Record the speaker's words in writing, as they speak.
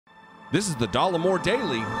This is the Dollemore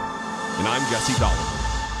Daily, and I'm Jesse Dollemore.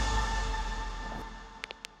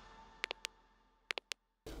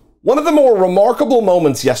 One of the more remarkable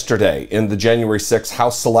moments yesterday in the January 6th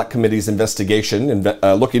House Select Committee's investigation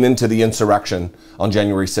looking into the insurrection on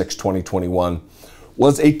January 6, 2021,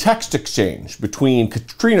 was a text exchange between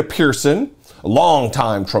Katrina Pierson, a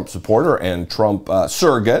longtime Trump supporter and Trump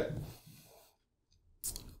surrogate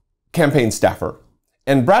campaign staffer,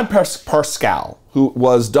 and Brad Parscale, who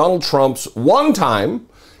was Donald Trump's one-time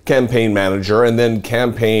campaign manager and then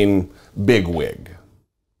campaign bigwig.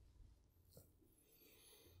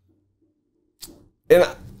 And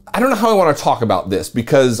I don't know how I want to talk about this,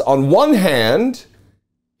 because on one hand,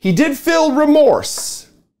 he did feel remorse.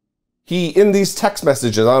 In these text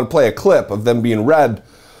messages, I'm going to play a clip of them being read,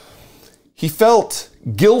 he felt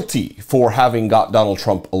guilty for having got Donald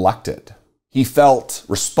Trump elected. He felt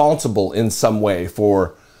responsible in some way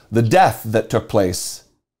for the death that took place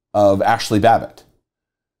of Ashley Babbitt.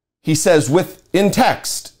 He says in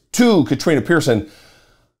text to Katrina Pierson,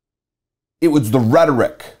 it was the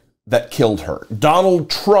rhetoric that killed her. Donald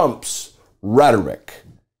Trump's rhetoric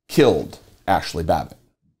killed Ashley Babbitt.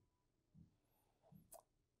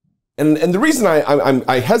 And the reason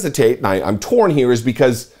I hesitate and I'm torn here is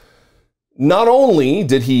because not only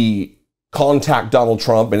did he contact Donald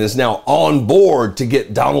Trump and is now on board to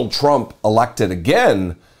get Donald Trump elected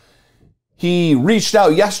again, he reached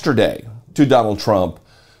out yesterday to Donald Trump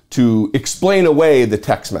to explain away the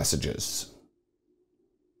text messages.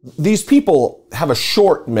 These people have a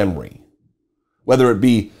short memory, whether it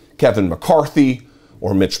be Kevin McCarthy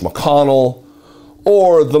or Mitch McConnell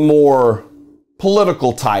or the more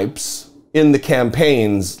political types in the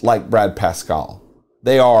campaigns like Brad Parscale.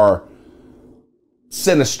 They are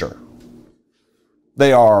sinister.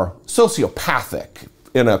 They are sociopathic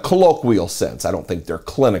in a colloquial sense. I don't think they're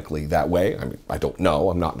clinically that way. I mean, I don't know.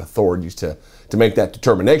 I'm not an authority to make that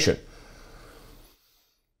determination.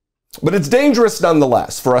 But it's dangerous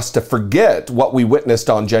nonetheless for us to forget what we witnessed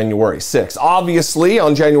on January 6th. Obviously,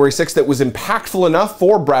 on January 6th, it was impactful enough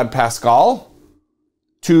for Brad Parscale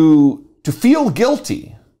to feel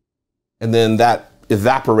guilty. And then that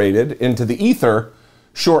evaporated into the ether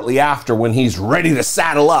shortly after when he's ready to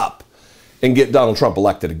saddle up and get Donald Trump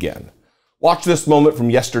elected again. Watch this moment from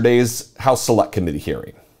yesterday's House Select Committee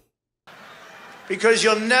hearing. Because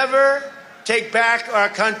you'll never take back our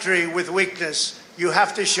country with weakness. You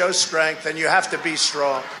have to show strength and you have to be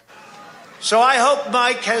strong. So I hope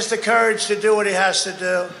Mike has the courage to do what he has to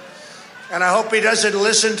do. And I hope he doesn't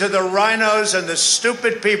listen to the rhinos and the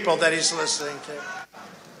stupid people that he's listening to.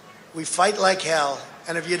 We fight like hell.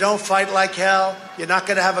 And if you don't fight like hell, you're not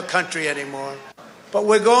going to have a country anymore. But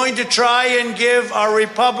we're going to try and give our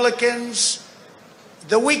Republicans,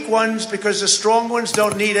 the weak ones, because the strong ones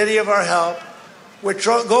don't need any of our help. We're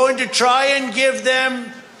going to try and give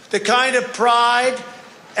them the kind of pride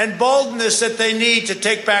and boldness that they need to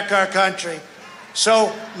take back our country.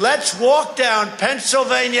 So let's walk down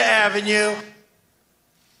Pennsylvania Avenue.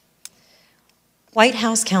 White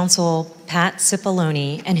House counsel Pat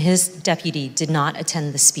Cipollone and his deputy did not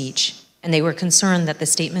attend the speech, and they were concerned that the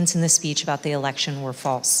statements in the speech about the election were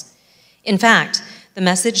false. In fact, the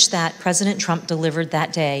message that President Trump delivered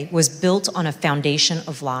that day was built on a foundation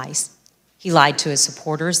of lies. He lied to his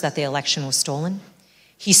supporters that the election was stolen.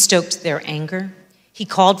 He stoked their anger. He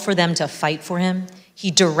called for them to fight for him.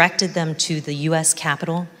 He directed them to the U.S.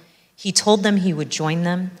 Capitol. He told them he would join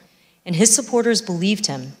them, and his supporters believed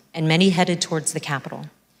him, and many headed towards the Capitol.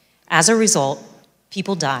 As a result,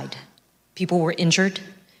 people died. People were injured.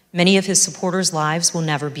 Many of his supporters' lives will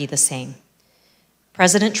never be the same.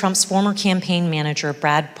 President Trump's former campaign manager,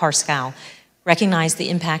 Brad Parscale, recognized the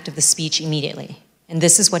impact of the speech immediately. And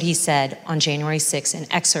this is what he said on January 6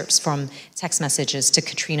 in excerpts from text messages to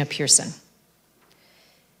Katrina Pierson.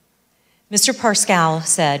 Mr. Parscale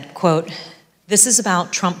said, quote, "This is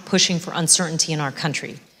about Trump pushing for uncertainty in our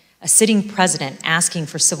country, a sitting president asking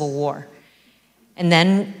for civil war." And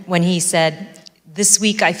then when he said, "This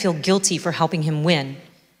week I feel guilty for helping him win,"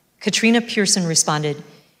 Katrina Pierson responded,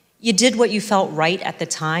 "You did what you felt right at the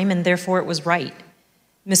time, and therefore it was right."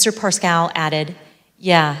 Mr. Parscale added,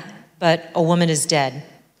 "Yeah, but a woman is dead.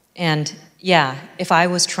 And yeah, if I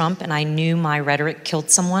was Trump and I knew my rhetoric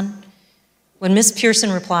killed someone." When Ms.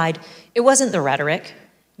 Pierson replied, "It wasn't the rhetoric,"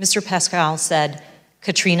 Mr. Parscale said,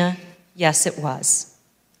 "Katrina, yes, it was."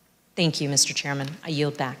 Thank you, Mr. Chairman. I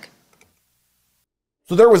yield back.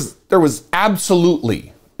 So there was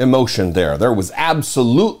absolutely emotion there. There was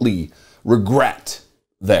absolutely regret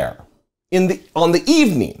there. On the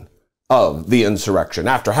evening of the insurrection,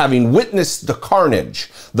 after having witnessed the carnage,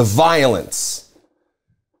 the violence,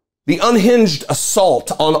 the unhinged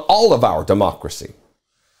assault on all of our democracy.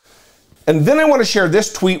 And then I want to share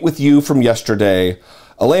this tweet with you from yesterday,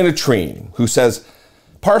 Elena Treen, who says,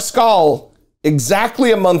 Parscale,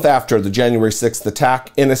 exactly a month after the January 6th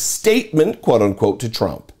attack, in a statement, quote unquote, to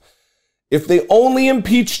Trump, if they only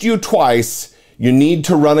impeached you twice, you need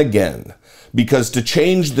to run again. Because to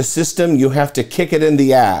change the system, you have to kick it in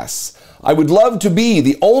the ass. I would love to be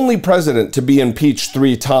the only president to be impeached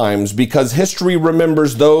 3 times because history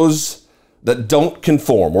remembers those that don't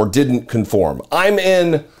conform or didn't conform. I'm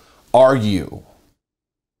in. Are you?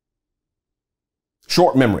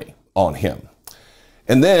 Short memory on him.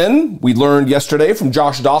 And then we learned yesterday from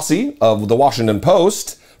Josh Dawsey of the Washington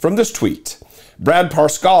Post from this tweet. Brad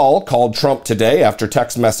Parscale called Trump today after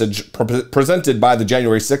text message presented by the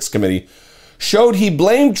January 6th committee showed he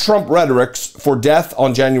blamed Trump rhetorics for death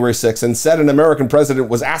on January 6th and said an American president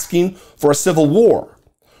was asking for a civil war,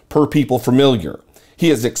 per people familiar.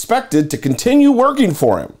 He is expected to continue working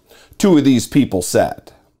for him, 2 of these people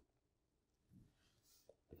said.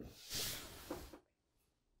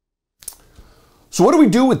 So what do we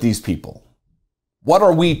do with these people? What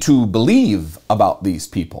are we to believe about these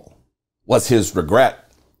people? Was his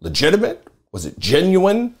regret legitimate? Was it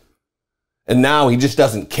genuine? And now he just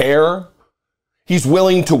doesn't care? He's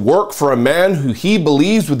willing to work for a man who he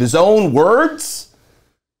believes with his own words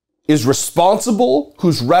is responsible,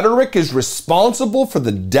 whose rhetoric is responsible for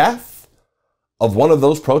the death of one of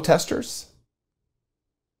those protesters?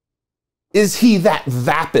 Is he that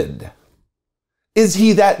vapid? Is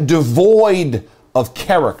he that devoid of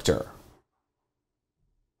character?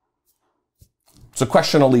 It's a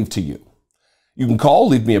question I'll leave to you. You can call,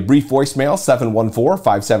 leave me a brief voicemail,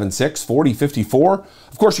 714-576-4054.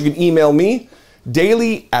 Of course, you can email me,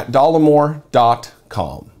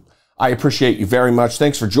 daily@dollemore.com. I appreciate you very much.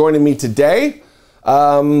 Thanks for joining me today.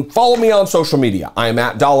 Follow me on social media. I am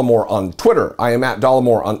at Dollemore on Twitter. I am at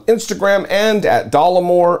Dollemore on Instagram and at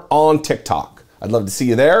Dollemore on TikTok. I'd love to see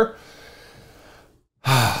you there.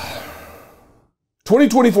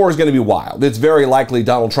 2024 is going to be wild. It's very likely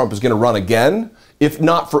Donald Trump is going to run again, if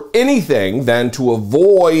not for anything than to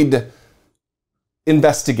avoid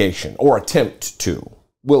investigation or attempt to.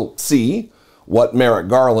 We'll see what Merrick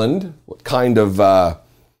Garland, what kind of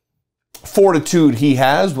fortitude he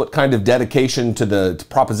has, what kind of dedication to the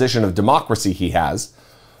proposition of democracy he has.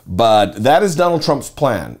 But that is Donald Trump's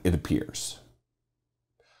plan, it appears.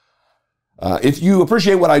 If you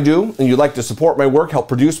appreciate what I do and you'd like to support my work, help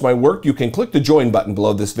produce my work, you can click the join button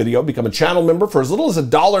below this video, become a channel member for as little as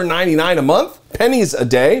 $1.99 a month, pennies a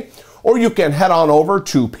day, or you can head on over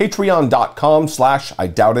to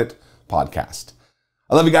patreon.com/IDoubtIt podcast.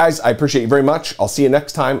 I love you guys. I appreciate you very much. I'll see you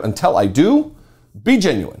next time. Until I do, be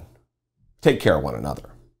genuine. Take care of one another.